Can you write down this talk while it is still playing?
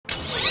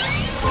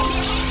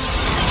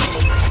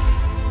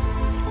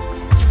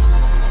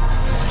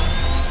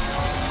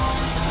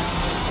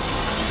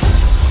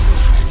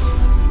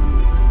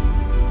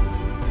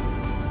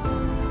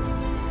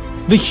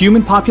The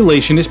human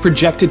population is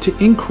projected to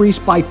increase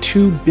by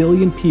 2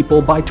 billion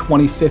people by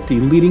 2050,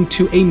 leading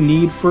to a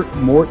need for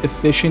more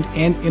efficient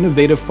and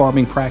innovative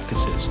farming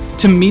practices.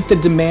 To meet the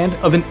demand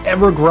of an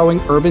ever-growing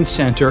urban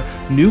center,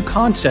 new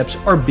concepts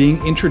are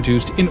being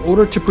introduced in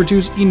order to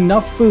produce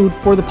enough food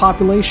for the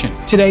population.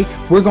 Today,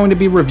 we're going to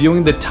be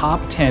reviewing the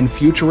top 10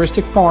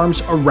 futuristic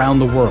farms around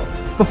the world.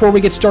 Before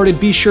we get started,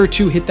 be sure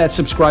to hit that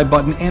subscribe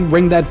button and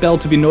ring that bell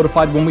to be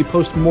notified when we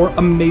post more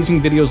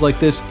amazing videos like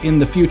this in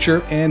the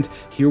future. And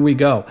here we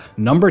go.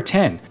 Number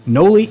 10,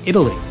 Noli,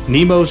 Italy,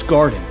 Nemo's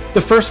Garden. The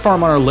first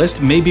farm on our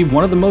list may be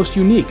one of the most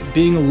unique,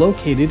 being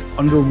located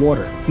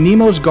underwater.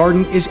 Nemo's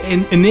Garden is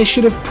an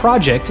initiative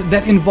project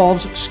that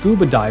involves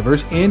scuba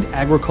divers and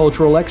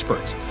agricultural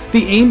experts.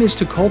 The aim is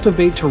to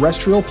cultivate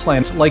terrestrial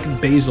plants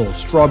like basil,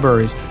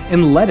 strawberries,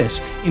 and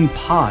lettuce in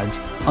pods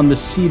on the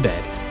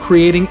seabed,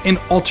 creating an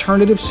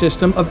alternative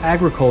system of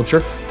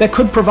agriculture that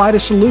could provide a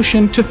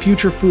solution to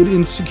future food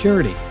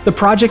insecurity. The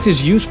project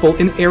is useful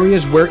in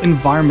areas where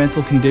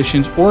environmental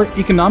conditions or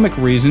economic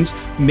reasons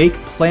make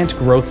plant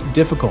growth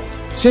difficult.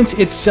 Since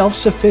it's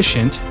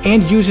self-sufficient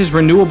and uses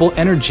renewable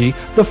energy,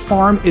 the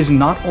farm is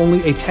not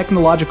only a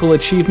technological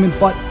achievement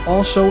but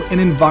also an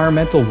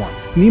environmental one.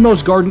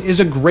 Nemo's Garden is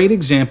a great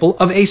example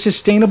of a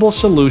sustainable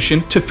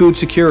solution to food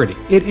security.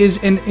 It is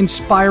an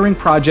inspiring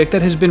project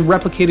that has been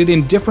replicated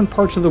in different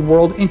parts of the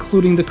world,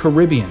 including the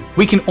Caribbean.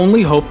 We can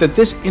only hope that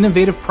this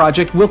innovative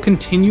project will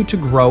continue to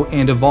grow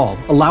and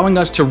evolve, allowing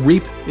us to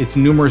reap its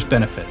numerous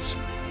benefits.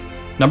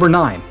 Number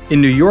 9.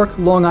 In New York,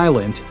 Long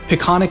Island,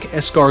 Peconic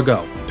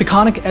Escargot.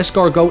 Peconic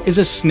Escargot is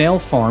a snail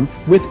farm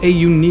with a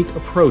unique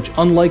approach.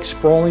 Unlike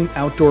sprawling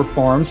outdoor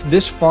farms,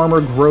 this farmer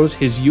grows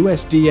his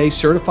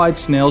USDA-certified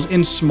snails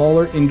in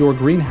smaller indoor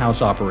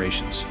greenhouse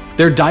operations.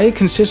 Their diet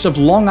consists of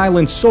Long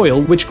Island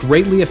soil, which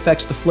greatly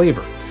affects the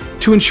flavor.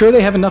 To ensure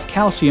they have enough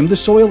calcium, the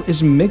soil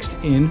is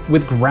mixed in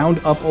with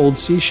ground-up old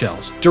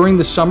seashells. During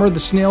the summer, the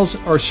snails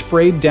are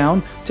sprayed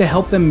down to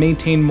help them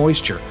maintain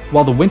moisture,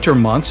 while the winter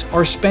months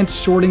are spent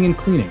sorting and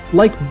cleaning.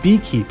 Like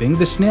beekeeping,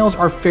 the snails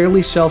are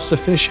fairly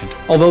self-sufficient,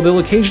 although they'll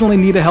occasionally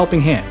need a helping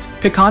hand.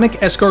 Peconic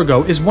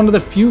Escargot is one of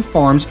the few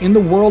farms in the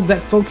world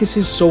that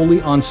focuses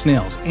solely on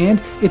snails,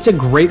 and it's a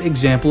great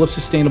example of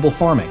sustainable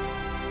farming.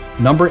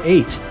 Number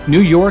 8.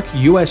 New York,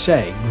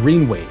 USA,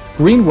 GreenWave.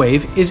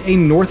 GreenWave is a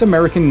North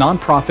American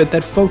nonprofit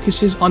that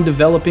focuses on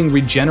developing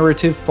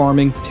regenerative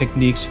farming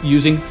techniques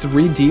using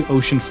 3D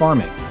ocean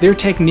farming. Their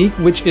technique,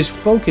 which is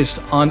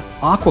focused on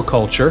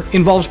aquaculture,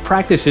 involves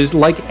practices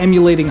like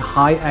emulating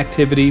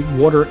high-activity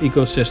water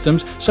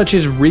ecosystems such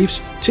as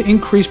reefs to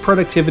increase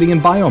productivity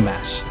and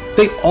biomass.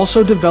 They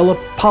also develop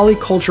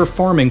polyculture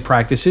farming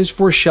practices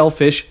for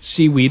shellfish,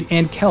 seaweed,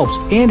 and kelps,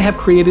 and have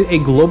created a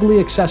globally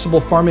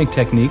accessible farming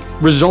technique,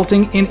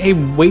 resulting in a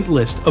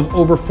waitlist of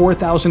over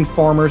 4,000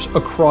 farmers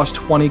across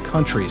 20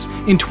 countries.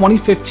 In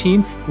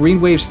 2015,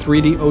 GreenWave's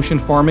 3D ocean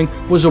farming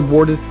was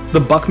awarded the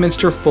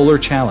Buckminster Fuller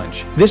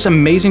Challenge. This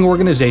amazing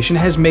organization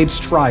has made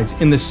strides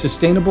in the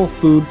sustainable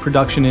food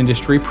production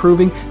industry,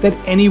 proving that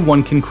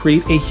anyone can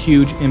create a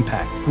huge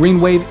impact.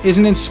 GreenWave is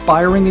an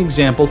inspiring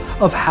example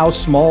of how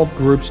small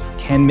groups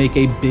can make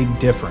a big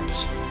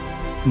difference.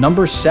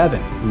 Number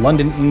 7.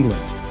 London,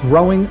 England.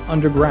 Growing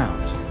underground.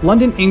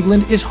 London,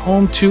 England is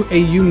home to a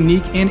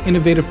unique and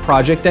innovative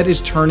project that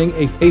is turning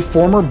a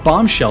former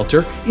bomb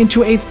shelter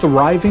into a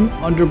thriving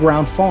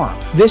underground farm.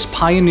 This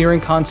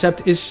pioneering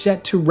concept is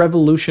set to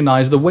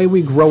revolutionize the way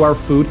we grow our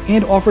food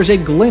and offers a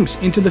glimpse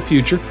into the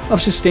future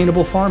of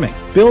sustainable farming.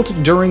 Built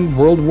during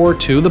World War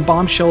II, the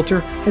bomb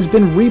shelter has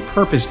been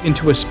repurposed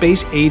into a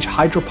space-age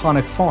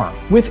hydroponic farm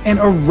with an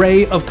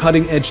array of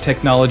cutting-edge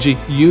technology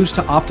used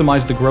to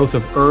optimize the growth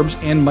of herbs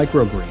and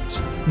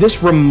microgreens.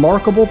 This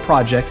remarkable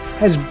project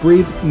has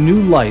breathed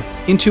new life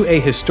into a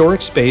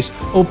historic space,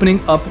 opening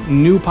up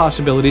new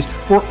possibilities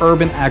for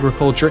urban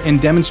agriculture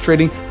and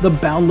demonstrating the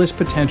boundless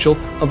potential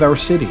of our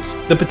cities.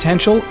 The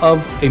potential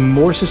of a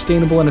more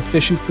sustainable and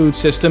efficient food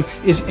system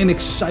is an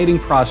exciting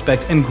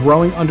prospect, and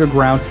growing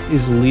underground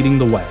is leading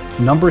the way.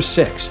 Number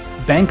 6.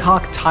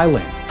 Bangkok,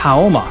 Thailand.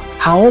 Haoma.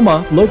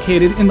 Haoma,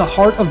 located in the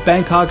heart of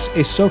Bangkok's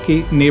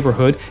Esoki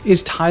neighborhood,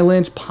 is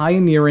Thailand's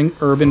pioneering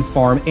urban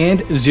farm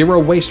and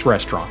zero-waste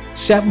restaurant.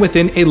 Set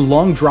within a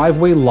long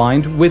driveway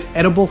lined with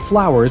edible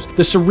flowers,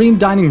 the serene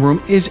dining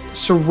room is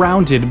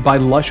surrounded by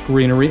lush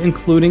greenery,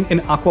 including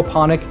an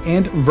aquaponic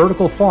and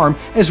vertical farm,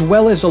 as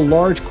well as a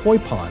large koi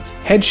pond.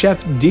 Head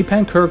chef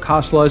Deepankar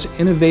Khosla's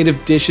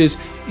innovative dishes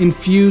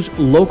infuse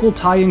local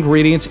Thai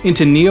ingredients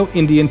into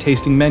neo-Indian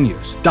tasting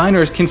menus.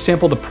 Diners can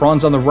sample the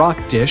prawns on the rock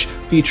dish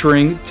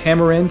featuring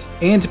tamarind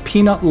and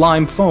peanut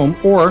lime foam,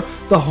 or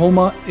the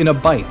Haoma in a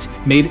bite,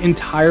 made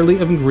entirely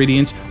of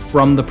ingredients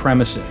from the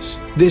premises.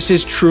 This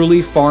is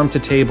truly farm to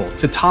table.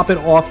 To top it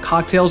off,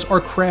 cocktails are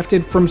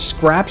crafted from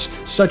scraps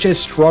such as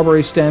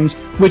strawberry stems,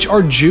 which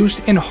are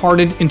juiced and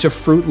hardened into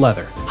fruit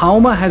leather.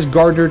 Haoma has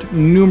garnered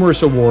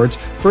numerous awards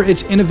for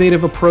its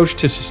innovative approach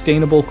to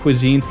sustainable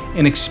cuisine,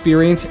 an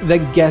experience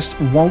that guests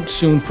won't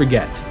soon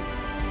forget.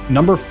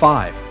 Number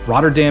 5.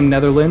 Rotterdam,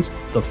 Netherlands,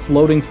 the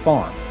Floating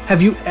Farm.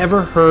 Have you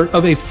ever heard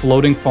of a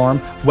floating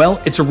farm? Well,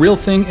 it's a real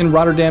thing in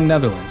Rotterdam,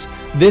 Netherlands.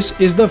 This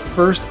is the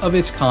first of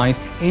its kind,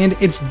 and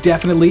it's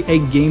definitely a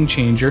game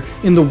changer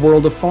in the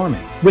world of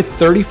farming. With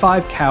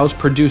 35 cows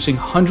producing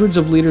hundreds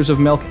of liters of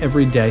milk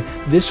every day,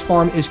 this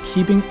farm is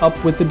keeping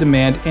up with the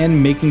demand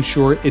and making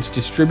sure it's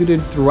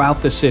distributed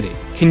throughout the city.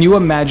 Can you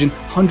imagine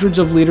hundreds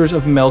of liters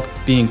of milk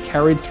being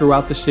carried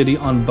throughout the city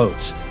on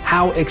boats?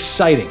 How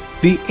exciting!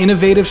 The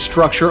innovative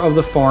structure of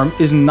the farm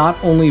is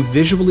not only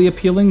visually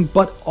appealing,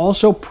 but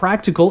also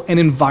practical and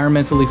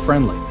environmentally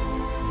friendly.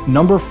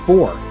 Number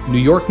 4, New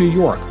York, New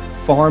York.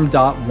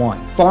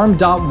 Farm.1.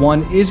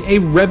 Farm.1 is a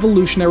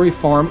revolutionary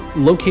farm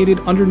located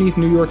underneath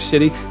New York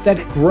City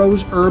that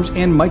grows herbs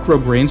and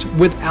microgreens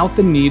without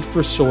the need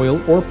for soil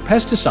or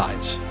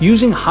pesticides.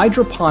 Using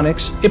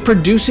hydroponics, it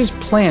produces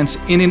plants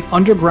in an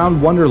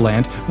underground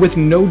wonderland with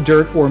no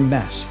dirt or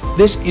mess.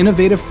 This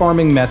innovative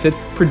farming method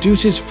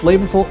produces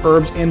flavorful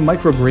herbs and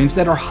microgreens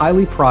that are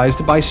highly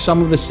prized by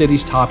some of the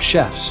city's top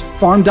chefs.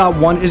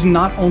 Farm.1 is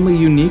not only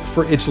unique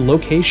for its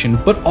location,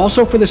 but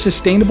also for the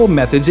sustainable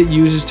methods it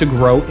uses to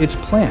grow its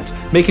plants,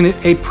 making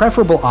it a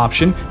preferable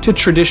option to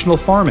traditional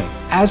farming.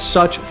 As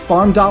such,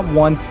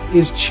 Farm.1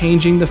 is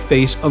changing the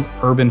face of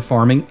urban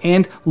farming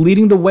and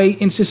leading the way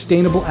in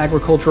sustainable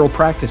agricultural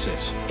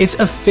practices. Its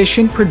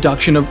efficient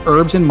production of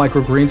herbs and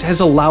microgreens has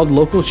allowed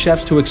local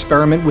chefs to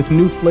experiment with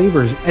new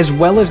flavors as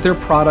well as their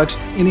products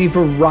in a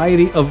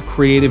variety of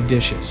creative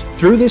dishes.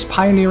 Through this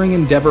pioneering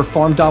endeavor,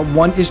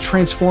 Farm.1 is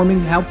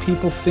transforming how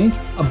people think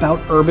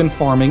about urban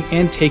farming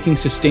and taking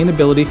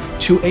sustainability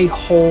to a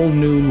whole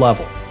new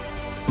level.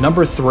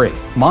 Number 3.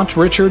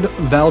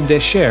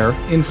 Mont-Richard-Val-d'Escher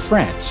in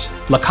France.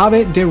 La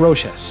Cave des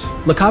Roches.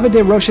 La Cave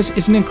des Roches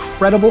is an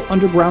incredible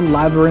underground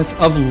labyrinth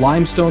of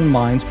limestone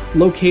mines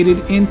located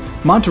in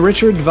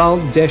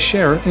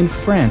Mont-Richard-Val-d'Escher in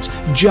France,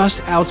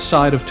 just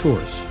outside of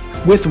Tours.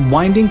 With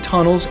winding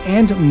tunnels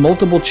and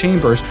multiple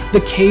chambers,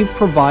 the cave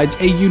provides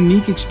a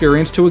unique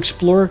experience to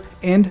explore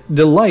and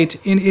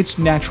delight in its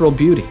natural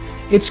beauty.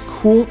 Its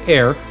cool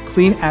air,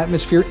 clean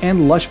atmosphere,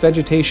 and lush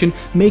vegetation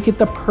make it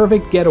the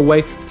perfect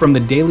getaway from the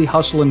daily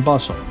hustle and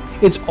bustle.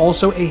 It's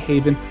also a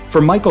haven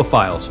for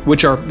mycophiles,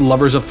 which are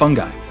lovers of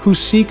fungi, who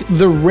seek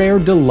the rare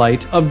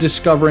delight of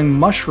discovering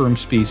mushroom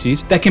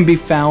species that can be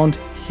found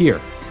here.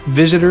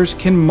 Visitors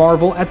can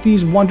marvel at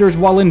these wonders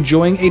while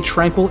enjoying a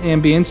tranquil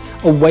ambience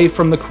away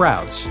from the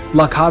crowds.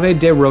 La Cave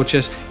des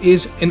Roches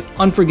is an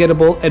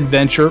unforgettable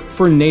adventure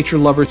for nature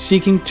lovers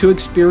seeking to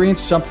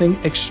experience something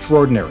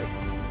extraordinary.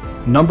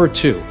 Number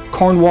 2.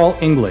 Cornwall,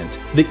 England.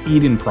 The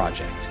Eden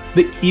Project.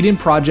 The Eden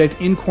Project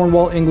in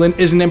Cornwall, England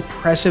is an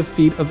impressive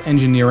feat of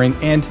engineering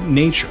and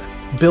nature.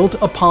 Built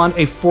upon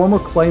a former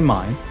clay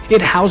mine,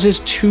 it houses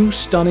 2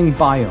 stunning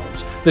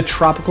biomes, the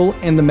tropical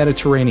and the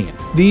Mediterranean.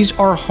 These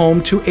are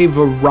home to a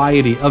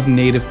variety of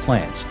native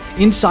plants.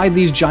 Inside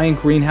these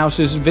giant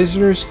greenhouses,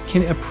 visitors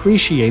can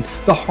appreciate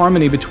the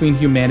harmony between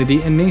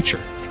humanity and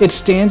nature. It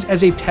stands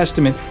as a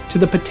testament to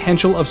the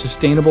potential of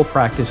sustainable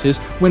practices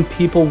when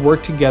people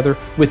work together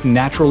with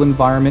natural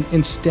environment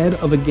instead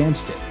of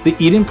against it. The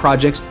Eden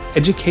Project's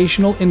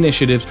educational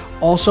initiatives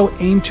also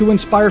aim to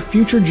inspire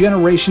future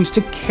generations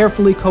to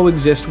carefully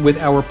coexist with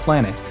our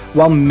planet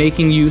while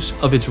making use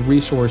of its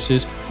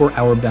resources for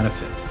our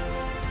benefit.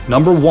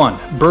 Number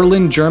 1.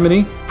 Berlin,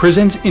 Germany.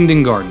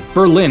 Prinzessinergarten.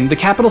 Berlin, the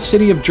capital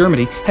city of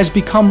Germany, has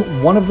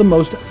become one of the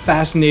most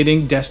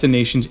fascinating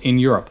destinations in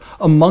Europe.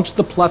 Amongst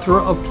the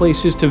plethora of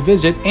places to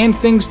visit and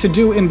things to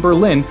do in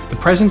Berlin, the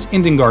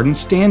Prinzessinergarten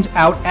stands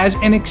out as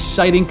an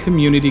exciting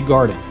community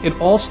garden. It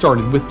all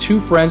started with 2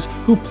 friends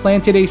who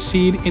planted a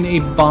seed in a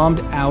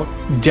bombed-out,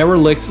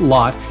 derelict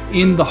lot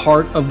in the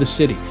heart of the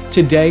city.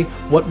 Today,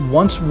 what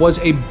once was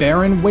a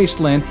barren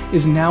wasteland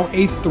is now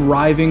a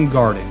thriving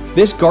garden.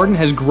 This garden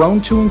has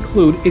grown to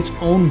include its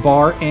own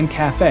bar and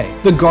cafe.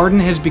 The garden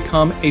has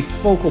become a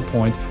focal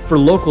point for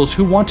locals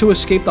who want to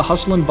escape the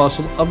hustle and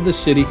bustle of the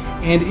city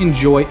and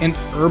enjoy an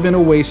urban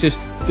oasis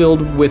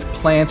filled with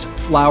plants,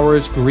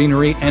 flowers,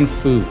 greenery, and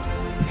food.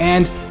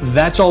 And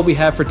that's all we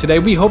have for today.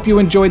 We hope you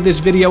enjoyed this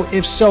video.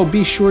 If so,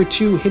 be sure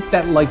to hit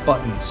that like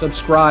button,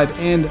 subscribe,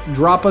 and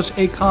drop us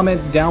a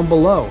comment down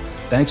below.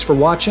 Thanks for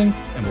watching,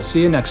 and we'll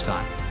see you next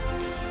time.